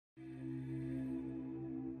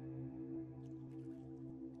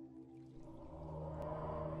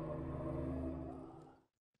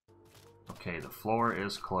Okay, the floor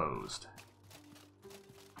is closed.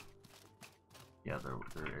 Yeah, there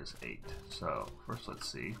is 8. So, first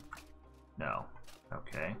let's see. No.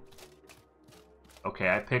 Okay. Okay,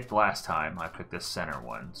 I picked last time. I picked this center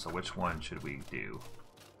one. So which one should we do?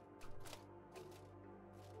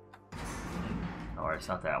 Alright, it's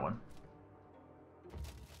not that one.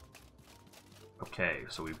 Okay,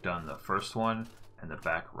 so we've done the first one and the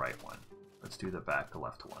back right one. Let's do the back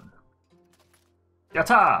left one.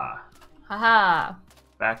 Yatta! Haha!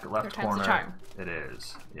 Back left Third time's the corner. charm. It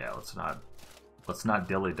is. Yeah, let's not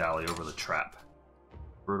dilly-dally over the trap.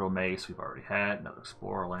 Brutal Mace, we've already had. Another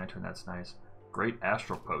Explorer Lantern, that's nice. Great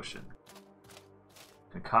Astral Potion.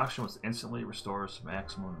 Concoction which instantly restores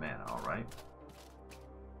maximum mana, alright.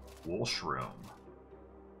 Wool Shroom.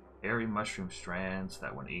 Airy mushroom strands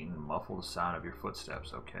that when eaten muffle the sound of your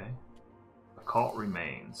footsteps, okay. Occult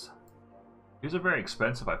Remains. These are very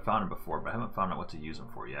expensive, I've found them before, but I haven't found out what to use them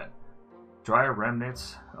for yet. Dry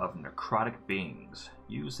remnants of necrotic beings,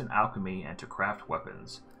 used in alchemy and to craft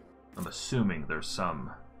weapons. I'm assuming there's some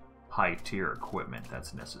high tier equipment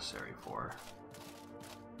that's necessary for.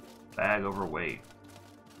 Bag overweight.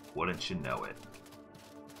 Wouldn't you know it?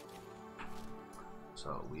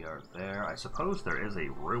 So we are there. I suppose there is a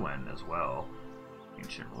ruin as well.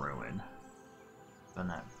 Ancient ruin. Done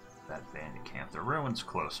that bandit camp. The ruin's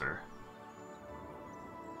closer.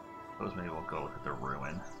 Suppose maybe we'll go look at the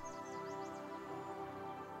ruin.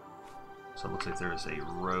 So it looks like there's a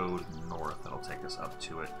road north that'll take us up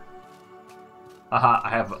to it. Aha,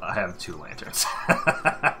 I have 2 lanterns.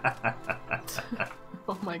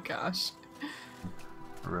 Oh my gosh.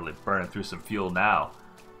 We're really burning through some fuel now.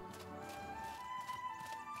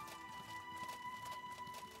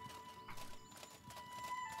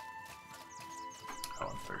 Oh,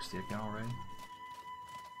 I'm thirsty again already?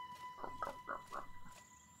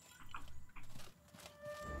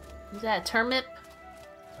 Is that a turnip?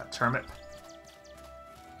 A turnip.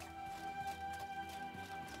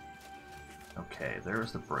 Okay,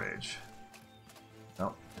 there's the bridge.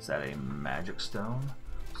 Oh, is that a magic stone?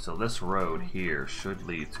 So this road here should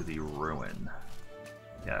lead to the ruin.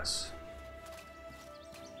 Yes.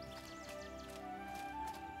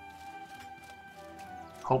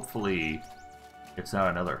 Hopefully, it's not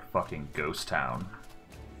another fucking ghost town.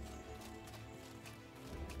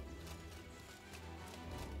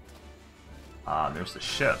 Ah, there's the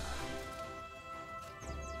ship.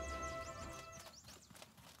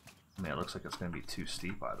 Man, it looks like it's going to be too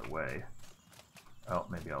steep either way. Oh,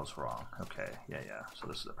 maybe I was wrong. Okay, yeah. So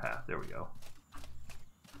this is the path. There we go.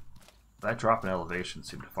 That drop in elevation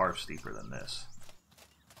seemed far steeper than this.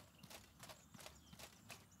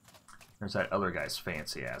 There's that other guy's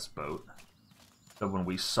fancy-ass boat. But when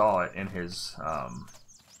we saw it in his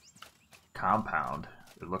compound,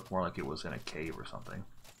 it looked more like it was in a cave or something.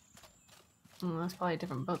 That's probably a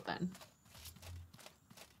different boat then.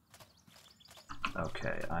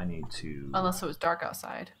 Okay, I need to... Unless it was dark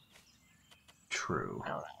outside. True. I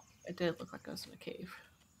don't know. It did look like it was in a cave.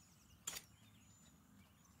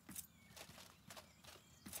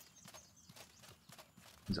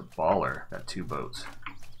 He's a baller. Got 2 boats.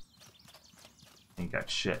 He got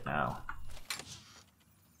shit now.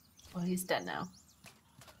 Well, he's dead now.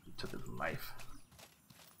 He took his life.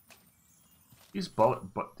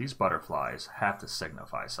 These butterflies have to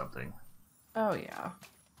signify something. Oh, yeah.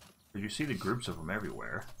 Did you see the groups of them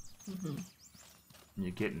everywhere? Mm-hmm. When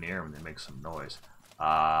you get near them, they make some noise.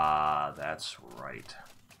 Ah, that's right.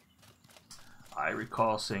 I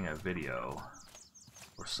recall seeing a video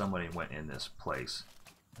where somebody went in this place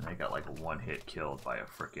and they got like a 1-hit killed by a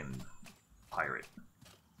frickin' pirate.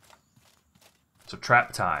 So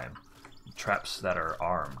trap time. Traps that are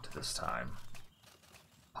armed this time.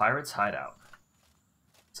 Pirates hideout.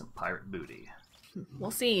 Some pirate booty. We'll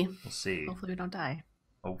see. We'll see. Hopefully we don't die.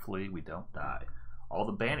 Hopefully we don't die. All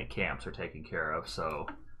the bandit camps are taken care of, so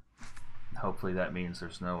hopefully that means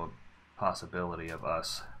there's no possibility of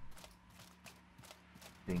us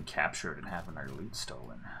being captured and having our loot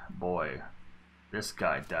stolen. Boy, this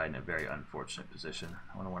guy died in a very unfortunate position.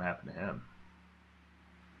 I wonder what happened to him.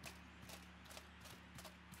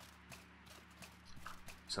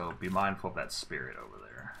 So be mindful of that spirit over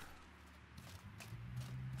there.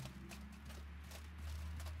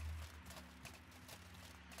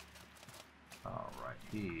 Alright,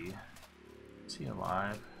 is he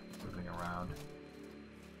alive? Moving around.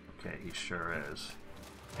 Okay, he sure is.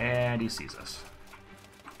 And he sees us.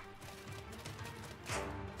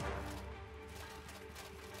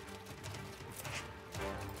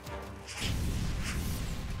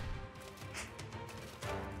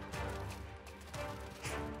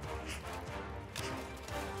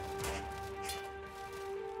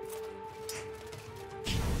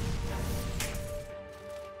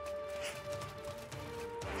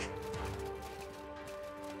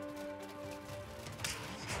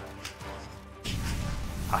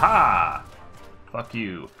 Aha! Fuck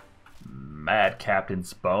you, Mad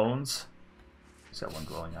Captain's Bones. He's got one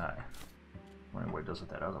glowing eye. I wonder what it does with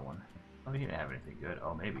that other one. Oh, he didn't have anything good.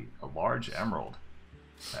 Oh, maybe a large emerald.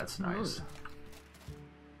 That's nice. Ooh.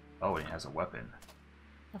 Oh, and he has a weapon.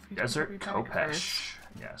 Desert Kopesh.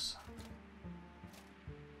 Yes.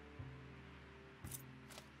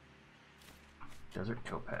 Desert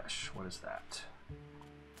Kopesh. What is that?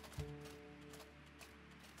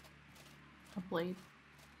 A blade.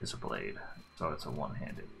 It's a blade. So it's a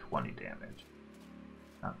one-handed. 20 damage.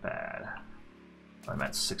 Not bad. I'm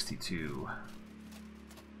at 62.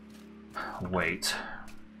 Wait.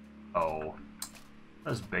 Oh.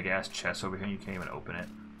 This big ass chest over here and you can't even open it.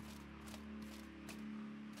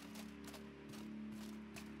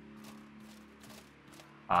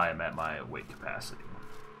 I am at my weight capacity.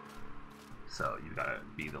 So you gotta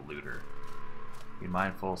be the looter. Be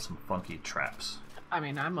mindful of some funky traps. I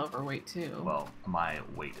mean, I'm overweight too. Well, my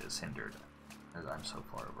weight is hindered as I'm so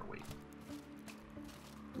far overweight.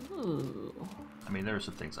 Ooh. I mean, there's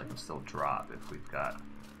some things I can still drop if we've got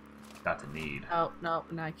the need. Oh, no,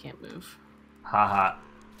 now I can't move. Haha.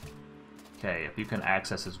 Okay, if you can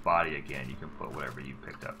access his body again, you can put whatever you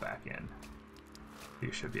picked up back in.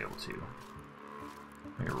 You should be able to.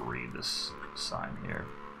 Let me read this sign here.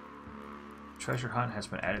 Treasure hunt has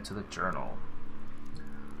been added to the journal.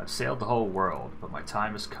 I've sailed the whole world, but my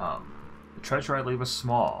time has come. The treasure I leave is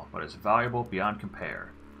small, but is valuable beyond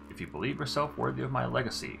compare. If you believe yourself worthy of my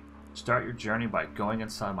legacy, start your journey by going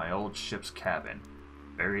inside my old ship's cabin,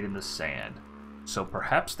 buried in the sand. So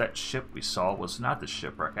perhaps that ship we saw was not the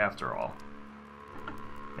Shipwreck after all.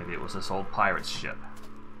 Maybe it was this old pirate's ship.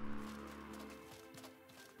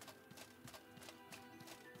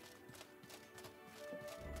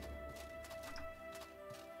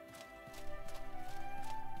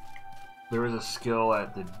 There is a skill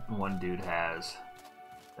that the one dude has,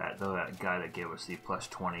 that guy that gave us the plus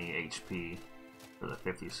 20 HP for the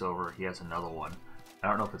 50 silver, he has another one. I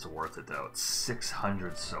don't know if it's worth it though. It's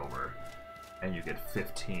 600 silver, and you get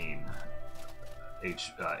 15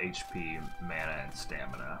 HP, mana, and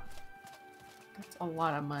stamina. That's a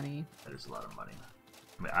lot of money. That is a lot of money.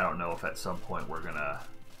 I mean, I don't know if at some point we're gonna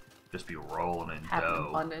just be rolling in have dough. An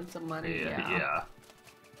abundance of money. Yeah.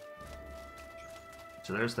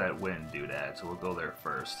 So there's that wind doodad, so we'll go there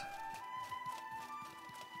first.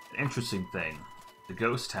 An interesting thing, the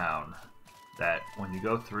ghost town, that when you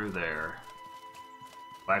go through there,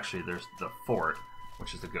 well, actually there's the fort,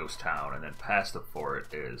 which is the ghost town, and then past the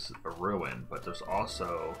fort is a ruin, but there's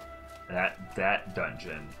also that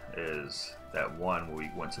dungeon is that one where we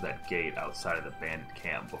went to that gate outside of the bandit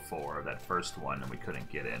camp before, that first one, and we couldn't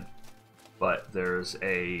get in. But there's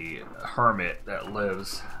a hermit that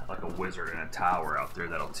lives like a wizard in a tower out there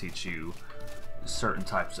that'll teach you a certain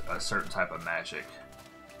type of magic.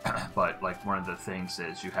 But like one of the things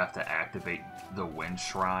is you have to activate the wind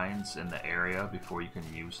shrines in the area before you can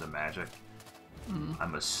use the magic.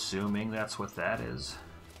 I'm assuming that's what that is.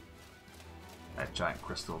 That giant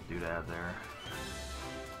crystal doodad there.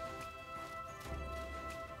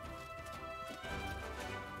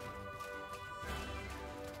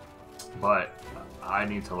 But I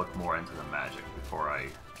need to look more into the magic before I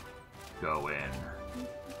go in.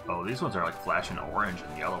 Oh, these ones are like flashing orange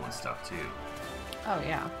and yellow and stuff too. Oh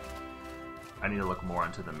yeah. I need to look more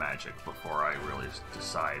into the magic before I really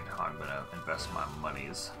decide how I'm gonna invest my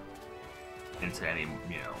monies into any,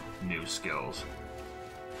 new skills.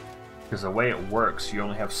 Because the way it works, you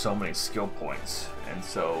only have so many skill points, and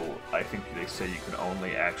so I think they say you can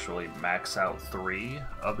only actually max out 3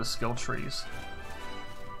 of the skill trees.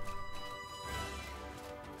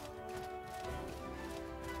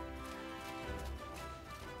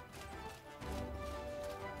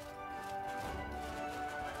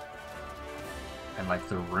 And like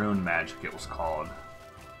the rune magic it was called.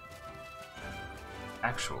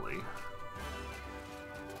 Actually,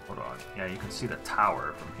 hold on. Yeah, you can see the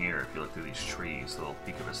tower from here if you look through these trees, the little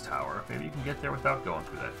peak of his tower. Maybe you can get there without going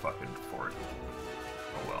through that fucking fort.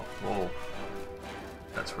 Oh well.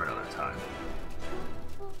 That's for another time.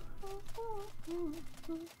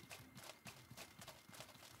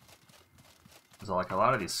 So like a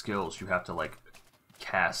lot of these skills, you have to like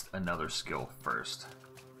cast another skill first.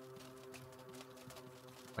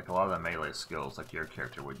 Like a lot of the melee skills, like your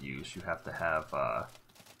character would use, you have to have a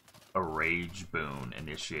rage boon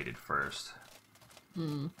initiated first.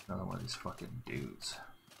 Another one of these fucking dudes.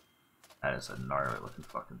 That is a gnarly looking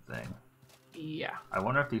fucking thing. Yeah. I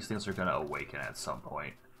wonder if these things are gonna awaken at some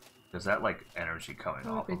point. Because that like energy coming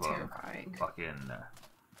off of them, fucking.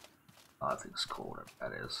 Oh, that thing's cool. Whatever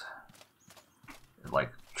that is. It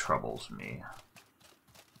like troubles me.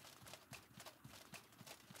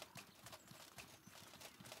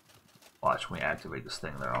 Watch, when we activate this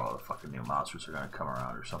thing, there all the fucking new monsters are gonna come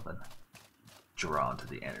around or something. Drawn to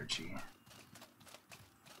the energy.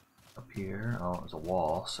 Up here, oh, there's a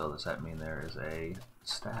wall, so does that mean there is a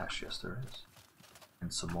stash? Yes, there is.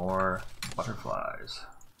 And some more butterflies.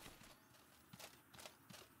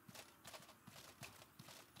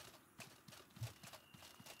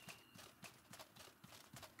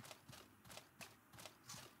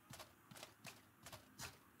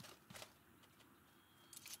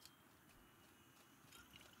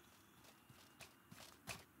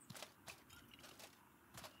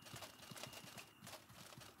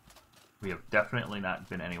 We have definitely not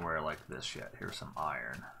been anywhere like this yet. Here's some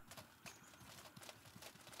iron.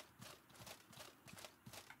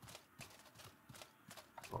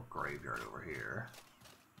 Little graveyard over here.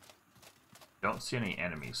 Don't see any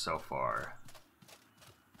enemies so far.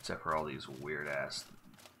 Except for all these weird ass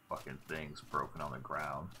fucking things broken on the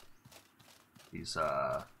ground. These,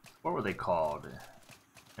 what were they called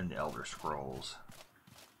in the Elder Scrolls?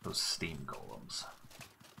 Those steam golems.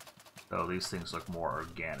 So these things look more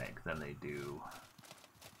organic than they do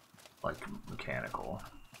like mechanical.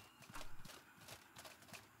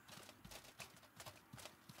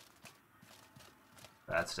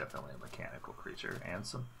 That's definitely a mechanical creature. And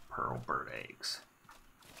some pearl bird eggs.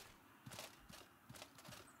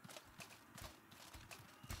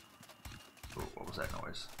 Ooh, what was that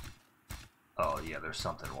noise? Oh yeah, there's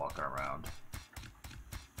something walking around.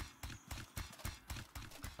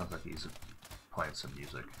 Sounds like he's playing some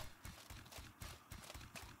music.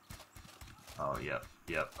 Oh, yep,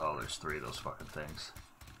 yep. Oh, there's 3 of those fucking things.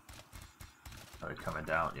 Are they coming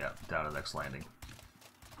down? Yep, down to the next landing.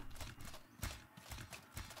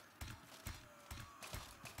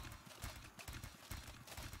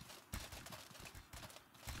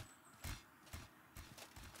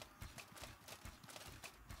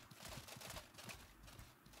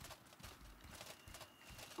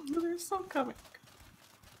 Oh, there's some coming.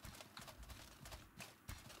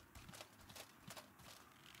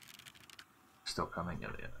 Still coming? Yeah,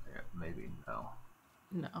 maybe. No.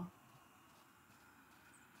 No.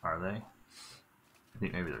 Are they? I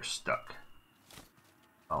think maybe they're stuck.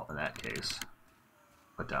 Well, in that case,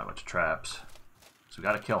 put down a bunch of traps. So we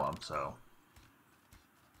gotta kill them, so...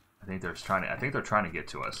 I think they're trying to get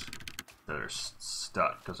to us. They're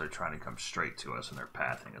stuck because they're trying to come straight to us and their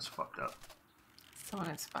pathing is fucked up. Someone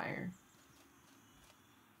has fire.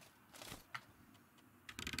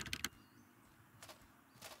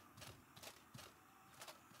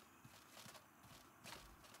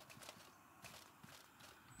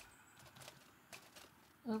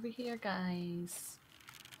 Over here, guys.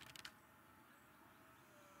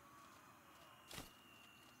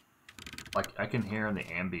 Like, I can hear in the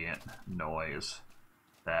ambient noise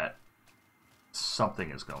that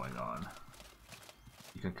something is going on.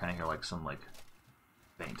 You can kind of hear like some like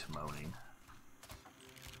faint moaning.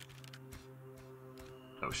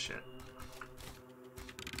 Oh shit.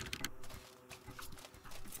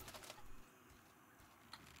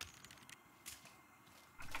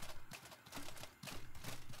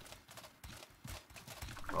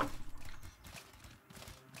 Oh.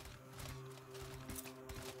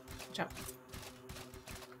 Jump.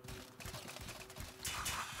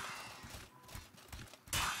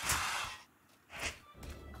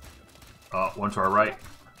 One to our right.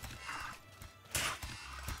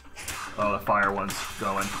 Oh, the fire one's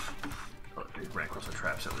going. Oh, it ran across the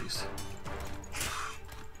traps at least.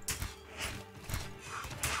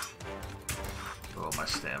 Oh, my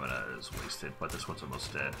stamina is wasted, but this one's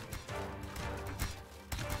almost dead.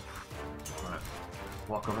 Alright.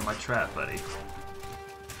 Walk over my trap, buddy.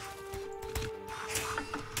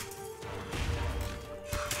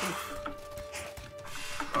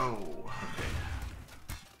 Oh, okay.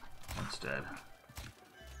 One's dead.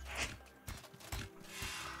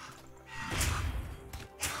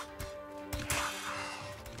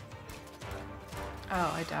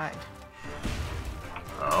 Oh, I died.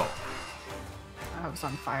 Oh. I was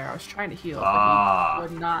on fire. I was trying to heal, Ah. but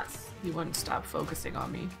he would not. He wouldn't stop focusing on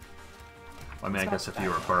me. I mean, I guess if you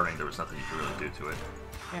were burning, there was nothing you could really do to it.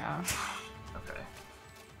 Yeah. Okay.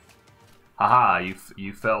 Haha!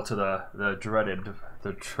 You fell to the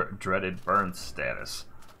dreaded burn status.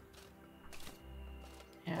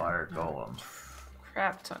 Yeah. Fire golem.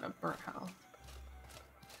 Crap ton of burnt health.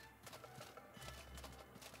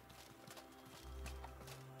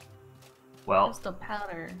 Well, Where's the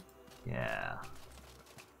powder? yeah.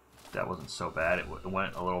 That wasn't so bad. It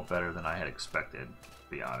went a little better than I had expected, to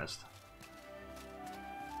be honest.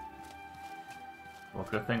 Well,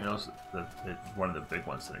 good thing one of the big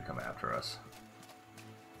ones didn't come after us.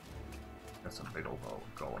 Got some big old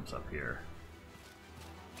golems up here.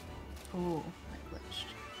 Oh, I glitched.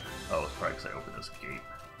 Oh, it's probably because I opened this gate.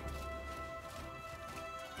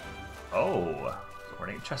 Oh,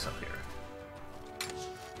 ornate chest up here.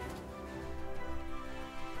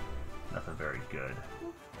 Nothing very good.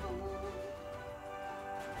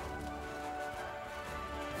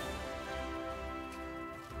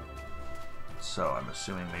 So I'm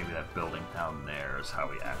assuming maybe that building down there is how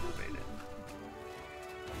we activate it.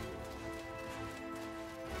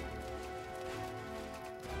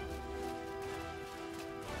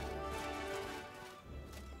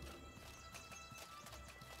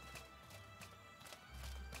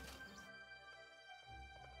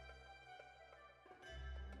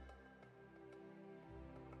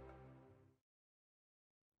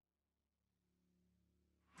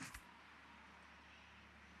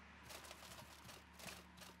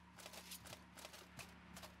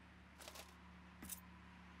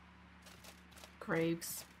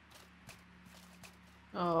 Graves.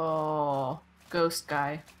 Oh, ghost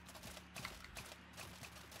guy.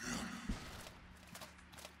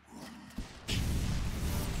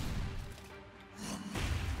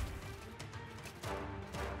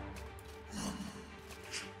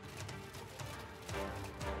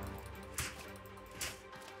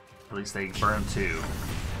 At least they burn too.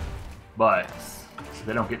 But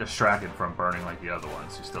they don't get distracted from burning like the other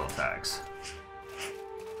ones who still attacks.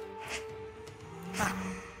 Ah,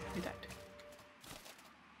 he died.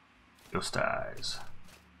 Ghost eyes.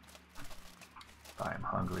 I am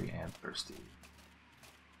hungry and thirsty.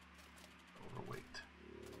 Overweight.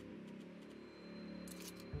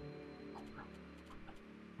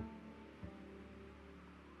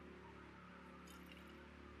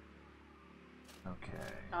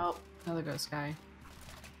 Okay. Oh, another ghost guy.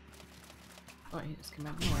 Oh, he just came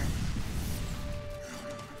out of nowhere.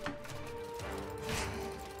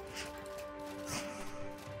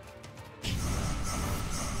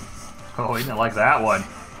 Oh, he didn't like that one.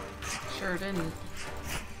 Sure didn't.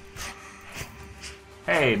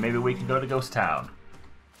 Hey, maybe we can go to Ghost Town.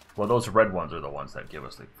 Well, those red ones are the ones that give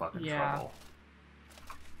us the fucking trouble.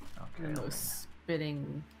 Okay. And those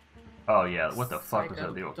spitting. Oh yeah, what the fuck does that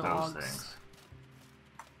psycho deal with dogs. those things?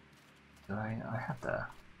 Did I have to...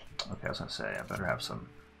 Okay, I was gonna say, I better have some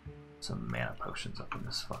mana potions up in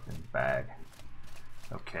this fucking bag.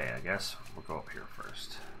 Okay, I guess we'll go up here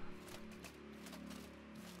first.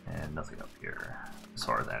 And nothing up here, as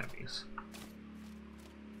far as enemies.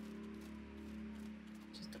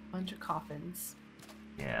 Just a bunch of coffins.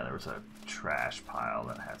 Yeah, there was a trash pile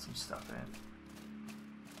that had some stuff in.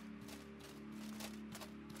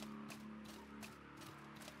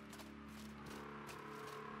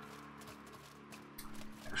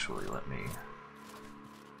 Actually, let me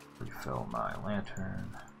refill my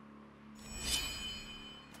lantern.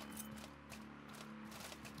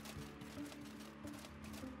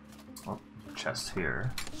 Oh, chest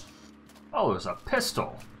here. Oh, there's a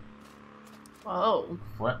pistol! Whoa.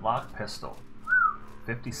 Flintlock pistol.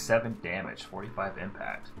 57 damage, 45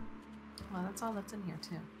 impact. Well, that's all that's in here,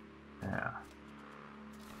 too. Yeah.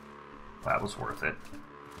 That was worth it.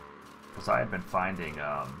 Because I had been finding,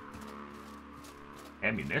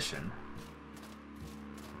 ammunition.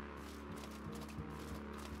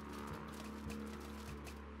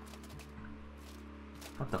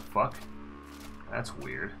 What the fuck? That's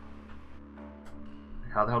weird.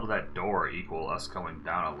 How the hell did that door equal us going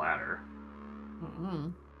down a ladder?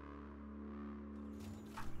 Mm-mm.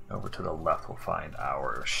 Over to the left we'll find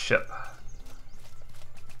our ship.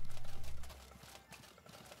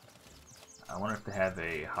 I wonder if they have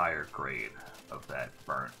a higher grade of that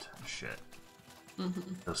burnt shit.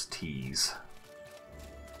 Those teas.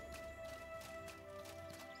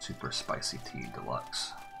 Super spicy tea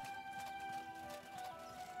deluxe.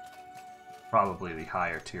 Probably the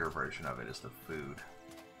higher tier version of it is the food.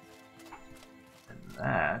 And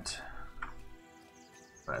that...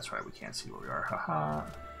 That's right, we can't see where we are. Haha.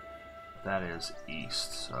 That is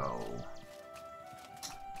east, so...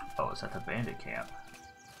 Oh, is that the bandit camp?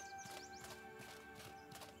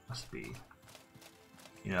 Must be.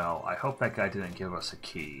 You know, I hope that guy didn't give us a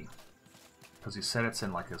key. Because he said it's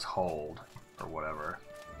in, like, his hold, or whatever.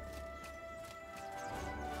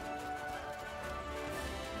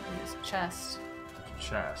 His chest.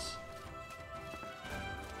 Chest.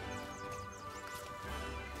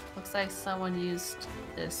 Looks like someone used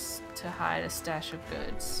this to hide a stash of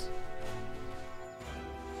goods.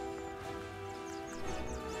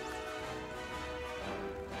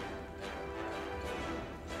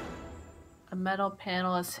 A metal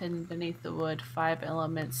panel is hidden beneath the wood. 5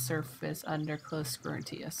 elements surface under close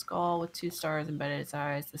scrutiny. A skull with 2 stars embedded in its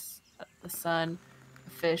eyes, the sun, a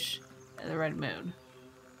fish, and the red moon.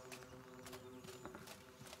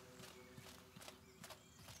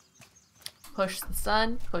 Push the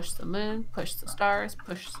sun, push the moon, push the stars,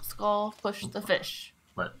 push the skull, push the fish.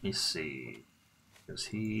 Let me see. Because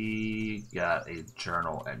he got a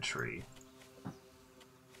journal entry.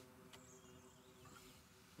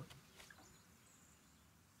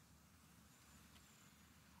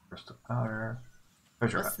 Burst of powder.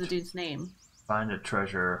 Treasure What's hunt. the dude's name? Find a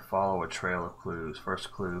treasure, follow a trail of clues.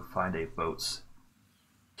 First clue, find a boat's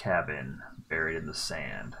cabin buried in the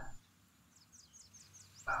sand.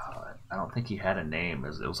 I don't think he had a name.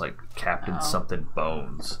 It was like Captain something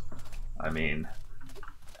Bones. I mean,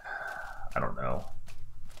 I don't know.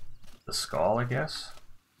 The skull, I guess?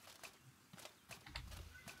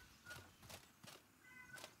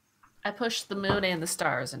 I pushed the moon and the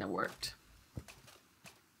stars and it worked.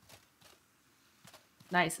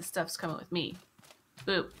 Nice, this stuff's coming with me.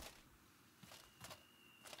 Boop.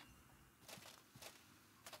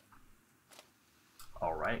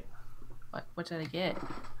 All right. What did I get?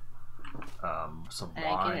 Some I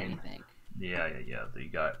wine. didn't get anything. Yeah. You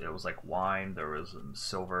got, it was like wine, there was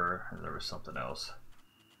silver, and there was something else.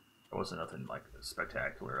 It wasn't nothing like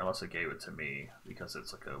spectacular, unless it gave it to me, because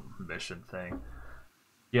it's like a mission thing.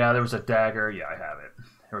 Yeah, there was a dagger. Yeah, I have it.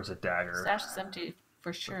 There was a dagger. Stash is empty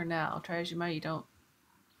for sure now. Try as you might, you don't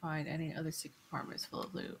find any other secret compartments full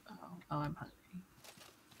of loot. Oh, I'm hungry.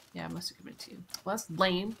 Yeah, I must have given it to you. Well, that's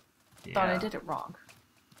lame. Yeah. Thought I did it wrong.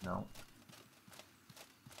 No.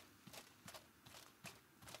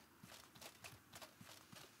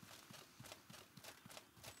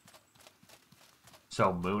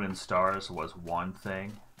 So moon and stars was one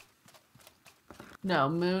thing. No,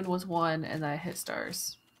 moon was one, and I hit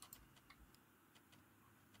stars.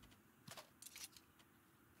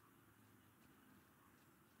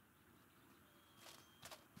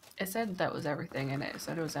 It said that was everything in it. It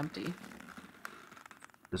said it was empty.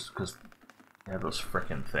 Just because they have those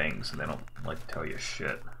frickin' things and they don't like tell you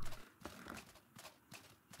shit.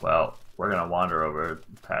 Well, we're gonna wander over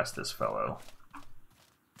past this fellow.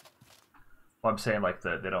 Well, I'm saying like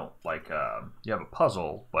they don't like you have a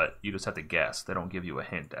puzzle, but you just have to guess. They don't give you a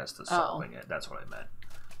hint as to solving it. That's what I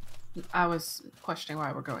meant. I was questioning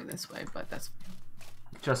why we're going this way, but that's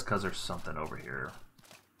just because there's something over here.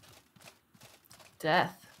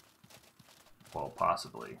 Death. Well,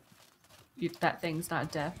 possibly. That thing's not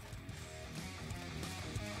death.